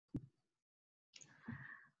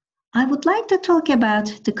I would like to talk about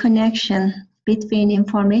the connection between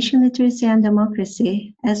information literacy and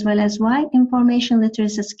democracy, as well as why information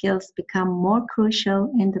literacy skills become more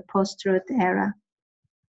crucial in the post-truth era.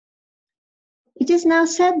 It is now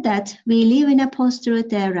said that we live in a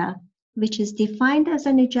post-truth era, which is defined as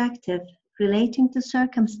an adjective relating to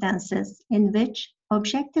circumstances in which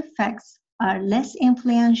objective facts are less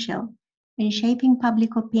influential in shaping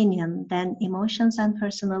public opinion than emotions and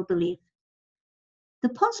personal belief. The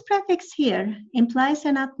post prefix here implies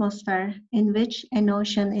an atmosphere in which a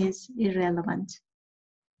notion is irrelevant.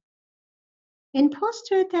 In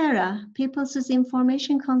post-truth era, people's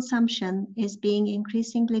information consumption is being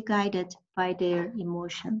increasingly guided by their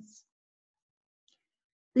emotions.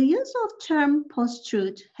 The use of term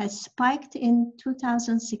post-truth has spiked in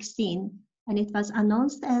 2016, and it was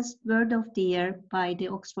announced as Word of the Year by the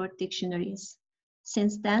Oxford Dictionaries.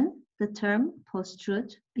 Since then, the term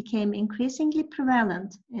post-truth became increasingly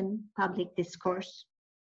prevalent in public discourse.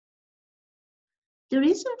 The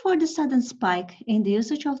reason for the sudden spike in the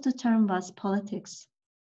usage of the term was politics.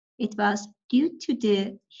 It was due to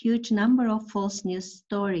the huge number of false news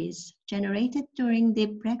stories generated during the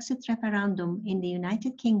Brexit referendum in the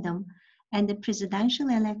United Kingdom and the presidential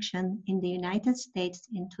election in the United States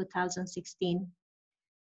in 2016.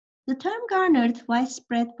 The term garnered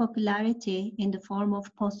widespread popularity in the form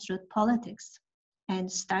of post-truth politics and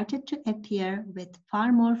started to appear with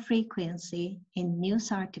far more frequency in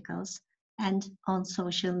news articles and on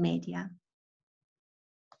social media.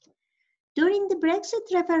 During the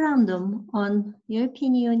Brexit referendum on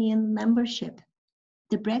European Union membership,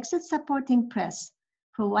 the Brexit supporting press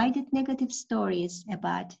provided negative stories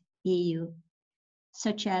about EU,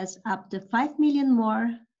 such as up to 5 million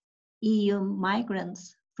more EU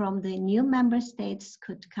migrants from the new member states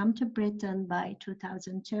could come to Britain by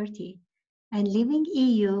 2030, and leaving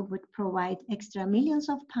EU would provide extra millions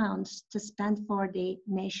of pounds to spend for the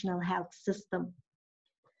national health system.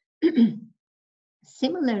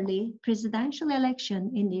 Similarly, presidential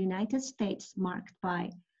election in the United States marked by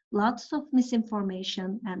lots of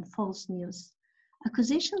misinformation and false news.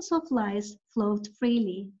 Accusations of lies flowed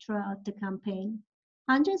freely throughout the campaign.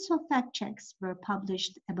 Hundreds of fact checks were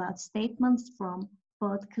published about statements from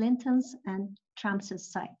both Clinton's and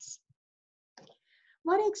Trump's sides.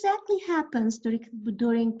 What exactly happens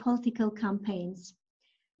during political campaigns?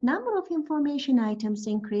 Number of information items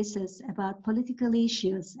increases about political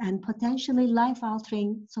issues and potentially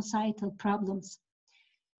life-altering societal problems.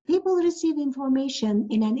 People receive information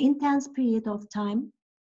in an intense period of time.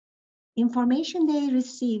 Information they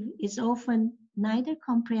receive is often neither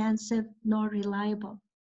comprehensive nor reliable.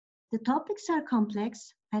 The topics are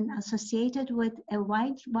complex and associated with a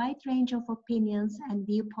wide range of opinions and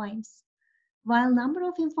viewpoints. While number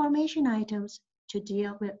of information items to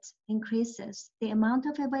deal with increases, the amount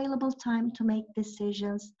of available time to make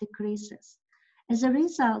decisions decreases. As a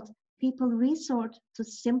result, people resort to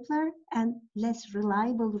simpler and less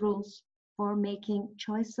reliable rules for making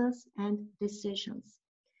choices and decisions.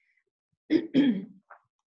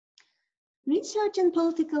 Research in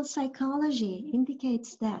political psychology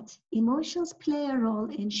indicates that emotions play a role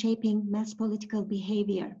in shaping mass political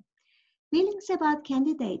behavior. Feelings about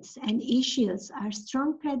candidates and issues are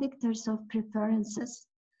strong predictors of preferences.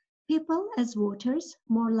 People, as voters,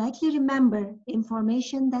 more likely remember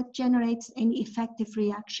information that generates an effective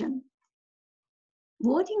reaction.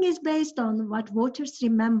 Voting is based on what voters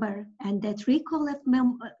remember, and that recall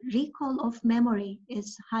of memory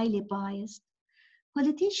is highly biased.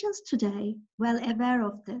 Politicians today, well aware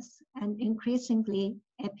of this, and increasingly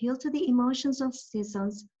appeal to the emotions of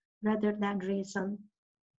citizens rather than reason.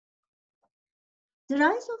 The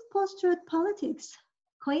rise of post-truth politics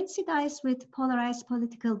coincides with polarized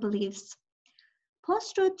political beliefs.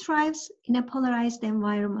 Post-truth thrives in a polarized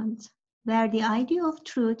environment where the idea of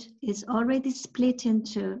truth is already split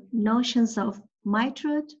into notions of my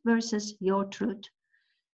truth versus your truth.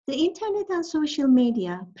 The internet and social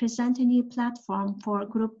media present a new platform for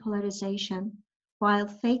group polarization, while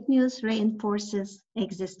fake news reinforces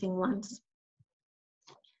existing ones.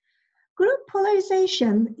 Group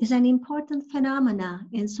polarization is an important phenomenon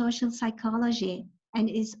in social psychology and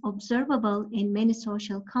is observable in many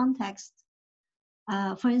social contexts.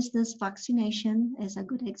 For instance, vaccination is a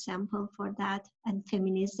good example for that, and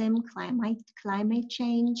feminism, climate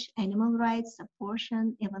change, animal rights,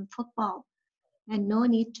 abortion, even football, and no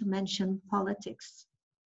need to mention politics.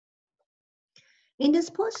 In this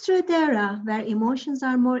post-truth era, where emotions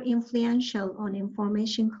are more influential on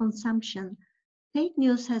information consumption, fake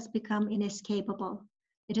news has become inescapable.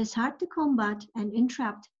 It is hard to combat and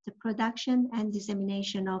interrupt the production and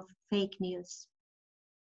dissemination of fake news.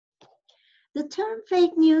 The term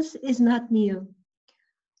fake news is not new.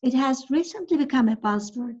 It has recently become a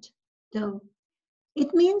buzzword, though.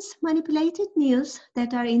 It means manipulated news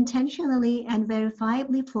that are intentionally and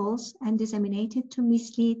verifiably false and disseminated to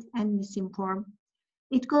mislead and misinform.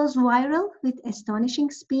 It goes viral with astonishing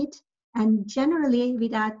speed and generally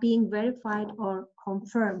without being verified or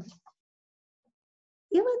confirmed.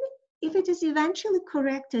 Even if it is eventually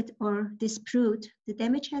corrected or disproved, the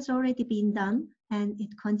damage has already been done and it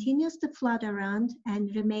continues to flood around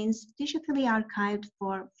and remains digitally archived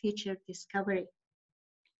for future discovery.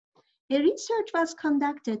 A research was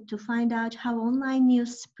conducted to find out how online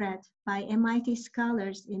news spread by MIT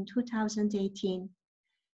scholars in 2018.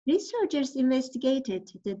 Researchers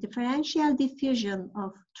investigated the differential diffusion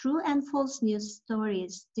of true and false news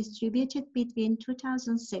stories distributed between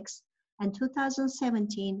 2006 and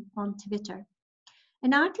 2017 on Twitter.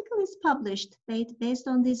 An article is published based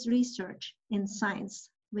on this research in Science,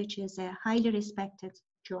 which is a highly respected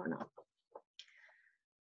journal.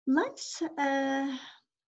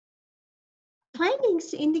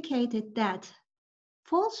 Findings indicated that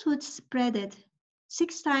falsehoods spread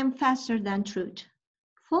 6 times faster than truth.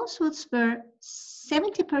 Falsehoods were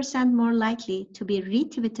 70% more likely to be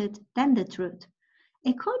retweeted than the truth.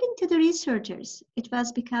 According to the researchers, it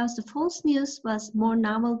was because the false news was more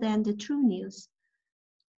novel than the true news,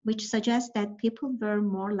 which suggests that people were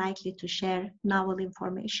more likely to share novel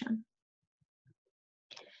information.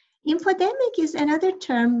 Infodemic is another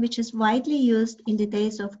term which is widely used in the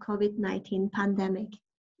days of COVID-19 pandemic.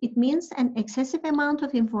 It means an excessive amount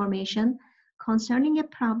of information concerning a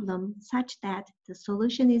problem such that the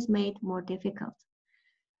solution is made more difficult.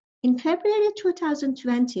 In February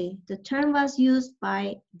 2020, the term was used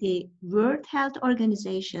by the World Health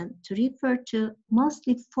Organization to refer to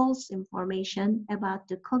mostly false information about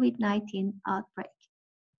the COVID-19 outbreak.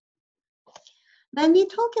 When we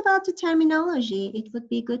talk about the terminology, it would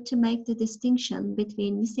be good to make the distinction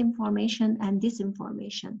between misinformation and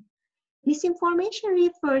disinformation. Misinformation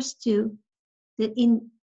refers to the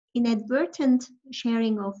inadvertent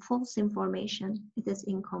sharing of false information. It is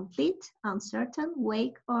incomplete, uncertain,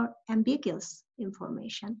 vague, or ambiguous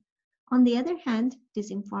information. On the other hand,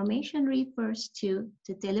 disinformation refers to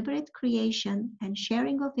the deliberate creation and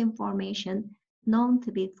sharing of information known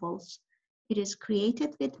to be false. It is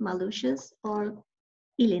created with malicious or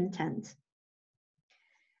ill intent.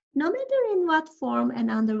 No matter in what form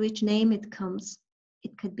and under which name it comes,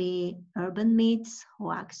 it could be urban myths,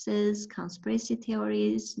 hoaxes, conspiracy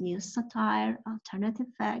theories, news satire, alternative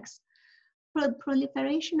facts. The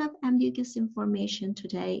proliferation of ambiguous information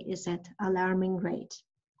today is at alarming rate.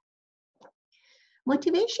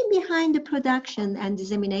 Motivation behind the production and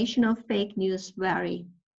dissemination of fake news vary.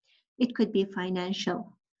 It could be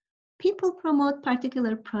financial. People promote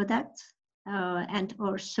particular products and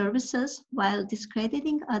or services while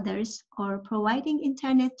discrediting others or providing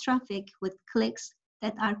internet traffic with clicks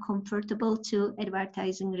that are comfortable to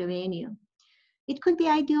advertising revenue. It could be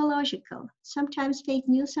ideological. Sometimes fake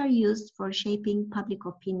news are used for shaping public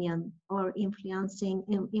opinion or influencing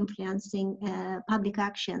public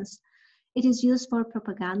actions. It is used for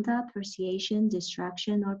propaganda, persuasion,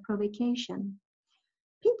 distraction, or provocation.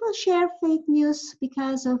 People share fake news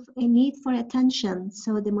because of a need for attention,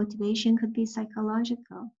 so the motivation could be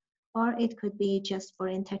psychological, or it could be just for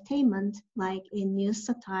entertainment, like in news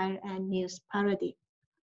satire and news parody.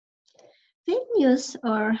 Fake news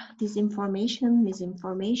or disinformation,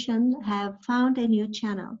 misinformation have found a new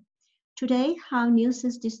channel. Today, how news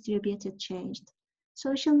is distributed changed.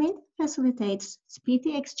 Social media facilitates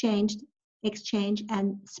speedy exchange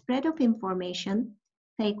and spread of information,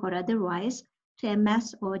 fake or otherwise, to a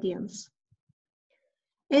mass audience.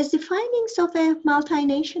 As the findings of a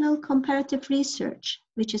multinational comparative research,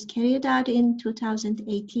 which is carried out in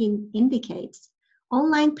 2018, indicates,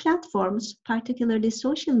 online platforms, particularly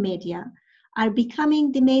social media, are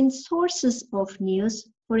becoming the main sources of news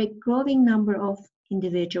for a growing number of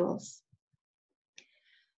individuals.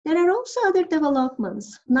 There are also other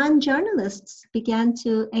developments. Non-journalists began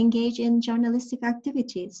to engage in journalistic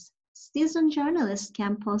activities. Citizen journalists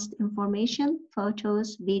can post information,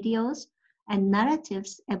 photos, videos, and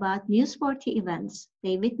narratives about newsworthy events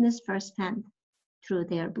they witness firsthand through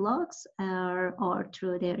their blogs or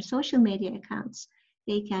through their social media accounts.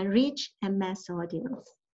 They can reach a mass audience.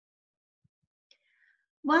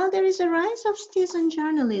 While there is a rise of citizen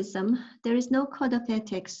journalism, there is no code of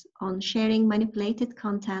ethics on sharing manipulated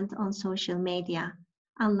content on social media,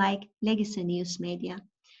 unlike legacy news media.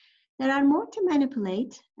 There are more to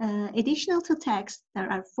manipulate. Additional to text,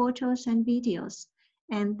 there are photos and videos,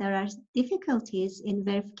 and there are difficulties in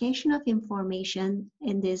verification of information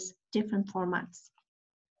in these different formats.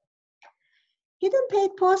 Hidden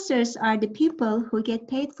paid posters are the people who get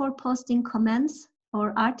paid for posting comments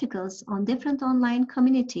or articles on different online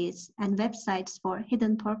communities and websites for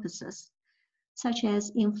hidden purposes, such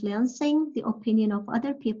as influencing the opinion of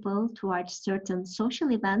other people towards certain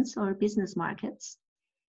social events or business markets.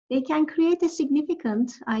 They can create a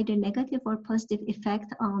significant, either negative or positive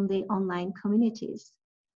effect on the online communities.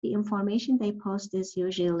 The information they post is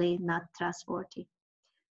usually not trustworthy.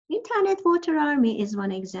 Internet Voter Army is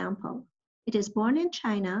one example. It is born in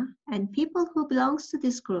China, and people who belong to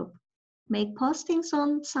this group make postings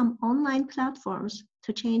on some online platforms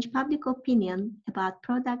to change public opinion about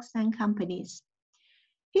products and companies.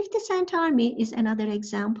 50 Cent Army is another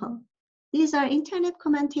example. These are internet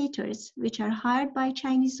commentators which are hired by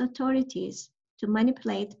Chinese authorities to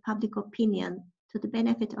manipulate public opinion to the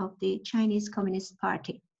benefit of the Chinese Communist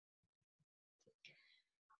Party.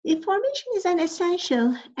 Information is an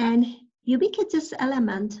essential and ubiquitous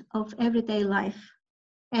element of everyday life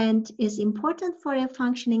and is important for a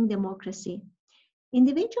functioning democracy.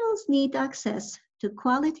 Individuals need access to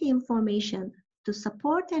quality information to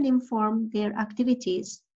support and inform their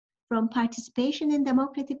activities, from participation in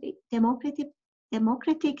democratic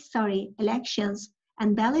elections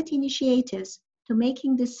and ballot initiatives to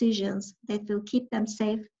making decisions that will keep them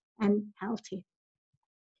safe and healthy.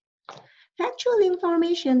 Factual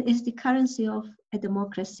information is the currency of a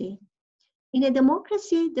democracy. In a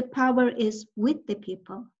democracy, the power is with the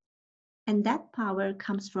people, and that power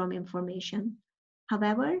comes from information.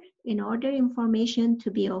 However, in order information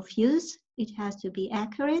to be of use, it has to be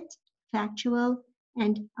accurate, factual,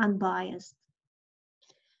 and unbiased.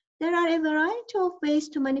 There are a variety of ways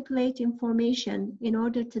to manipulate information in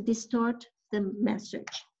order to distort the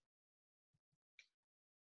message.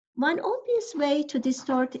 One obvious way to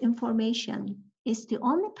distort information is to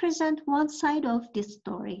only present one side of this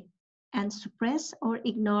story and suppress or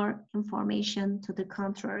ignore information to the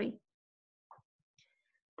contrary.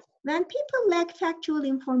 When people lack factual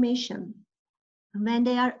information, when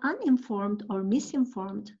they are uninformed or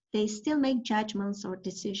misinformed, they still make judgments or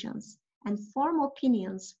decisions and form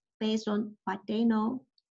opinions based on what they know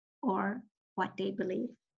or what they believe.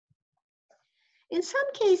 In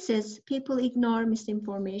some cases, people ignore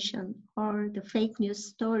misinformation or the fake news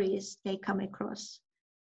stories they come across.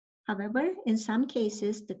 However, in some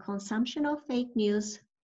cases, the consumption of fake news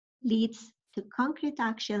leads to concrete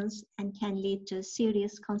actions and can lead to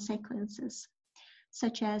serious consequences,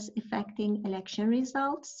 such as affecting election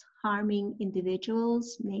results, harming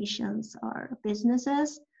individuals, nations, or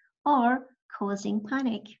businesses, or causing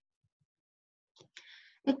panic.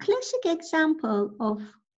 A classic example of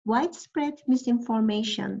widespread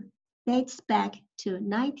misinformation dates back to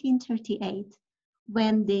 1938,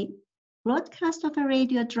 when the broadcast of a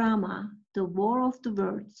radio drama, The War of the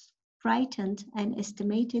Words, frightened an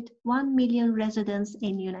estimated 1 million residents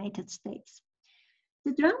in the United States.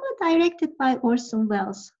 The drama, directed by Orson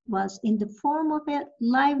Welles, was in the form of a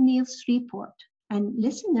live news report, and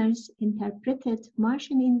listeners interpreted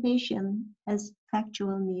Martian invasion as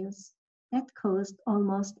factual news. That caused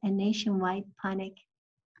almost a nationwide panic.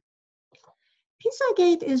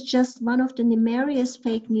 Pizzagate is just one of the numerous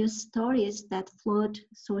fake news stories that flood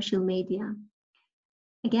social media.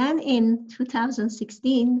 Again, in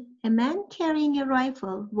 2016, a man carrying a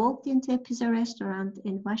rifle walked into a pizza restaurant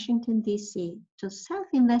in Washington, D.C. to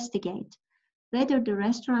self-investigate whether the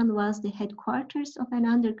restaurant was the headquarters of an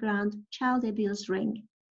underground child abuse ring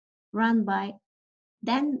run by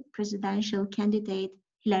then presidential candidate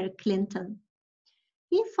Hillary Clinton.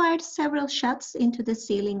 He fired several shots into the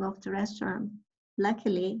ceiling of the restaurant.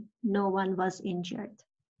 Luckily, no one was injured.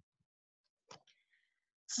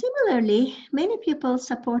 Similarly, many people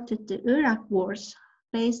supported the Iraq wars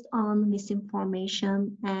based on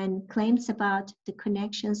misinformation and claims about the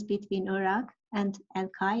connections between Iraq and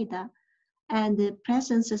Al-Qaeda and the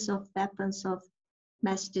presences of weapons of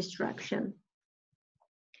mass destruction.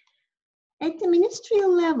 At the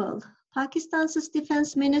ministerial level, Pakistan's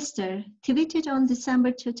defense minister tweeted on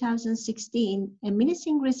December 2016 a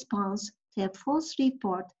menacing response to a false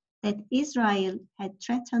report that Israel had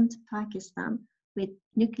threatened Pakistan with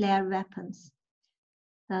nuclear weapons.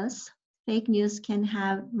 Thus, fake news can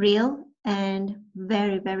have real and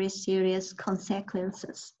very, very serious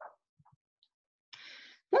consequences.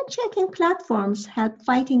 Fact-checking platforms help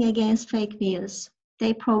fighting against fake news.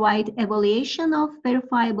 They provide evaluation of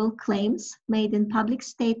verifiable claims made in public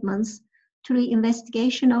statements through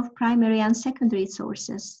investigation of primary and secondary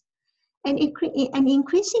sources. An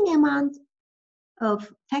increasing amount of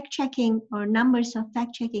fact-checking or numbers of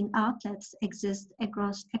fact-checking outlets exist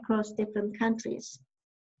across different countries.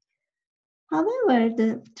 However,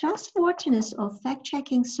 the trustworthiness of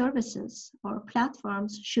fact-checking services or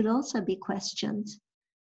platforms should also be questioned.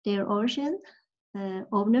 Their origin,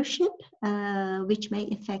 ownership, which may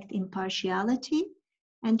affect impartiality,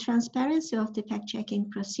 and transparency of the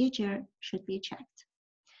fact-checking procedure should be checked.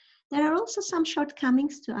 There are also some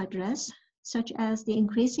shortcomings to address, such as the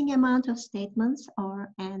increasing amount of statements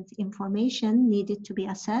and information needed to be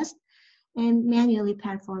assessed, and manually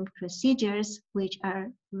performed procedures, which are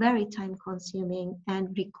very time-consuming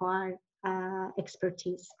and require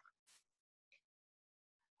expertise.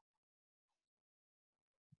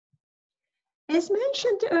 As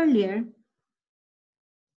mentioned earlier,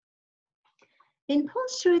 in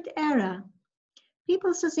post-truth era,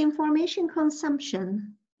 people's information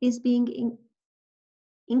consumption is being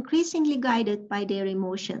increasingly guided by their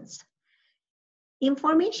emotions.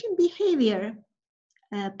 Information behavior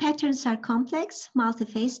patterns are complex,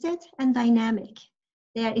 multifaceted, and dynamic.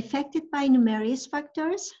 They are affected by numerous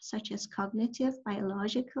factors such as cognitive,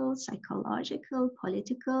 biological, psychological,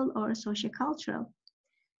 political, or sociocultural.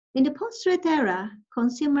 In the post-truth era,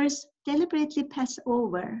 consumers deliberately pass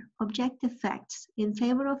over objective facts in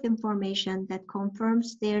favor of information that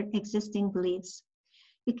confirms their existing beliefs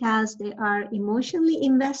because they are emotionally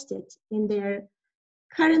invested in their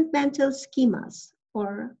current mental schemas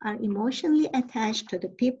or are emotionally attached to the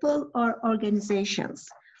people or organizations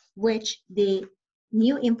which the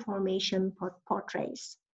new information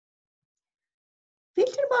portrays.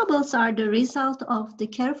 Filter bubbles are the result of the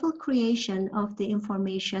careful creation of the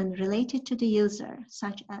information related to the user,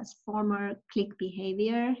 such as former click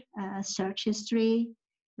behavior, search history,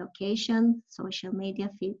 location, social media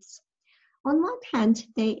feeds. On one hand,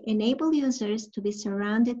 they enable users to be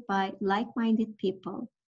surrounded by like-minded people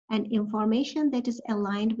and information that is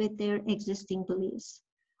aligned with their existing beliefs.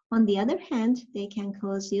 On the other hand, they can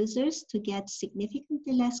cause users to get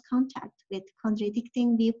significantly less contact with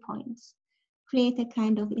contradicting viewpoints, create a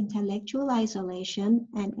kind of intellectual isolation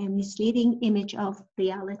and a misleading image of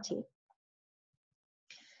reality.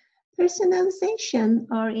 Personalization,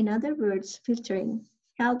 or in other words, filtering,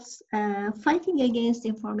 helps fighting against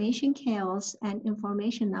information chaos and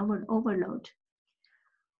information overload.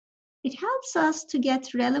 It helps us to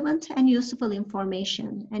get relevant and useful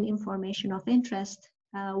information and information of interest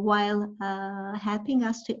while helping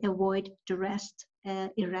us to avoid the rest,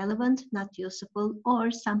 irrelevant, not useful,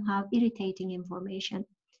 or somehow irritating information.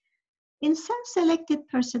 In self-selected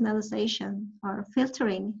personalization or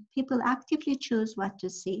filtering, people actively choose what to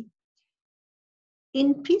see.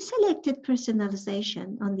 In pre-selected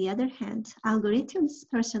personalization, on the other hand, algorithms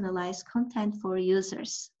personalize content for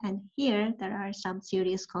users, and here there are some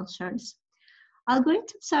serious concerns.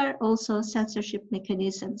 Algorithms are also censorship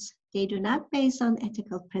mechanisms. They do not base on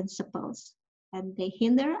ethical principles, and they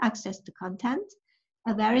hinder access to content,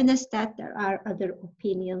 awareness that there are other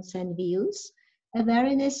opinions and views,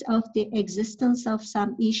 awareness of the existence of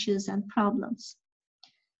some issues and problems.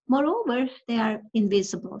 Moreover, they are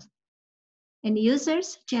invisible. And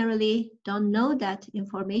users generally don't know that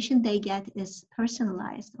information they get is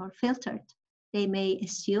personalized or filtered. They may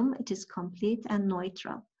assume it is complete and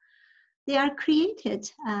neutral. They are created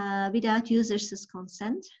without users'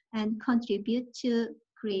 consent and contribute to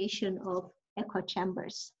creation of echo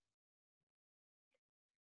chambers.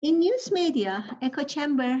 In news media, echo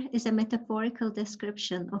chamber is a metaphorical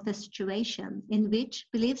description of a situation in which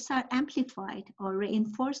beliefs are amplified or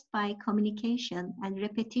reinforced by communication and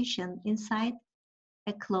repetition inside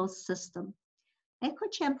a closed system. Echo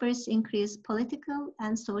chambers increase political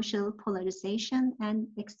and social polarization and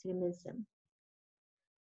extremism.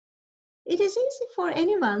 It is easy for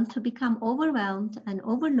anyone to become overwhelmed and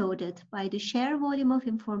overloaded by the sheer volume of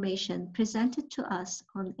information presented to us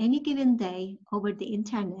on any given day over the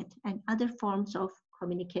internet and other forms of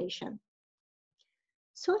communication.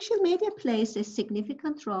 Social media plays a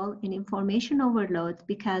significant role in information overload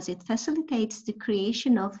because it facilitates the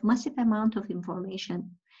creation of massive amount of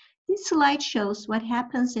information. This slide shows what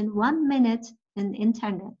happens in 1 minute in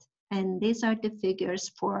internet, and these are the figures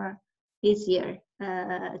for this year,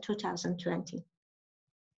 2020.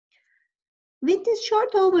 With this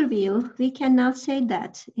short overview, we can now say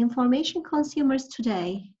that information consumers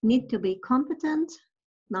today need to be competent,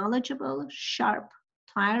 knowledgeable, sharp,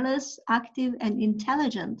 tireless, active, and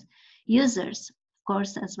intelligent users, of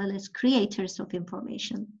course, as well as creators of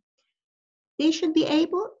information. They should be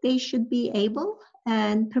able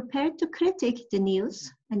and prepared to critique the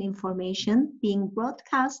news and information being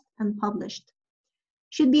broadcast and published.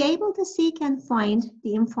 Should be able to seek and find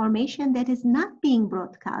the information that is not being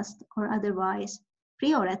broadcast or otherwise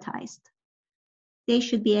prioritized. They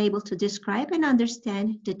should be able to describe and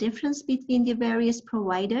understand the difference between the various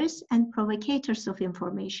providers and provocators of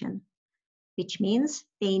information, which means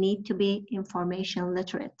they need to be information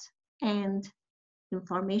literate. And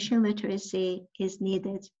information literacy is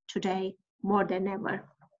needed today more than ever.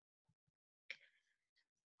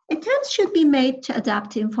 Attempts should be made to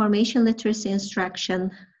adapt information literacy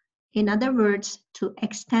instruction, in other words, to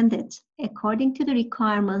extend it according to the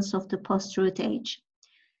requirements of the post-truth age.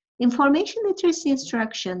 Information literacy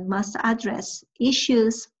instruction must address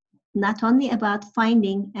issues not only about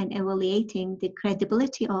finding and evaluating the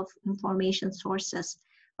credibility of information sources,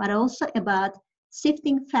 but also about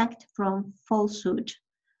sifting fact from falsehood,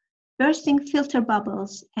 bursting filter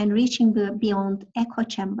bubbles and reaching beyond echo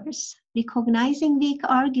chambers, recognizing weak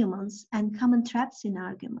arguments and common traps in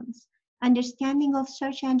arguments, understanding of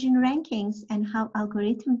search engine rankings and how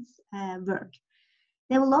algorithms work,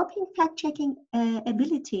 developing fact-checking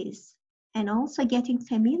abilities, and also getting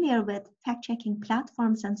familiar with fact-checking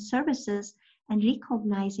platforms and services and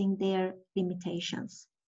recognizing their limitations.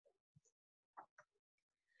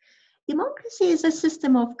 Democracy is a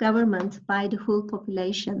system of government by the whole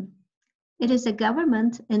population. It is a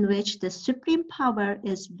government in which the supreme power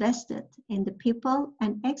is vested in the people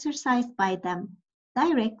and exercised by them,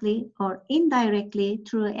 directly or indirectly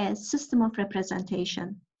through a system of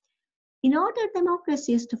representation. In order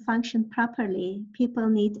democracies to function properly, people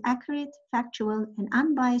need accurate, factual, and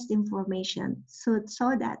unbiased information so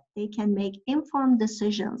that they can make informed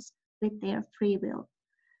decisions with their free will.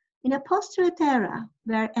 In a post-truth era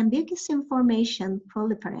where ambiguous information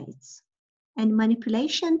proliferates and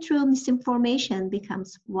manipulation through misinformation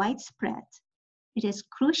becomes widespread, it is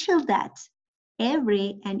crucial that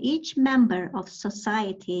every and each member of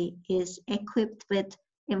society is equipped with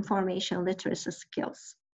information literacy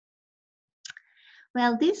skills.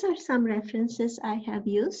 Well, these are some references I have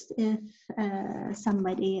used if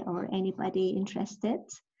somebody or anybody interested,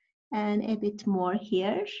 and a bit more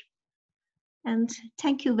here. And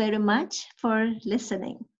thank you very much for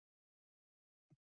listening.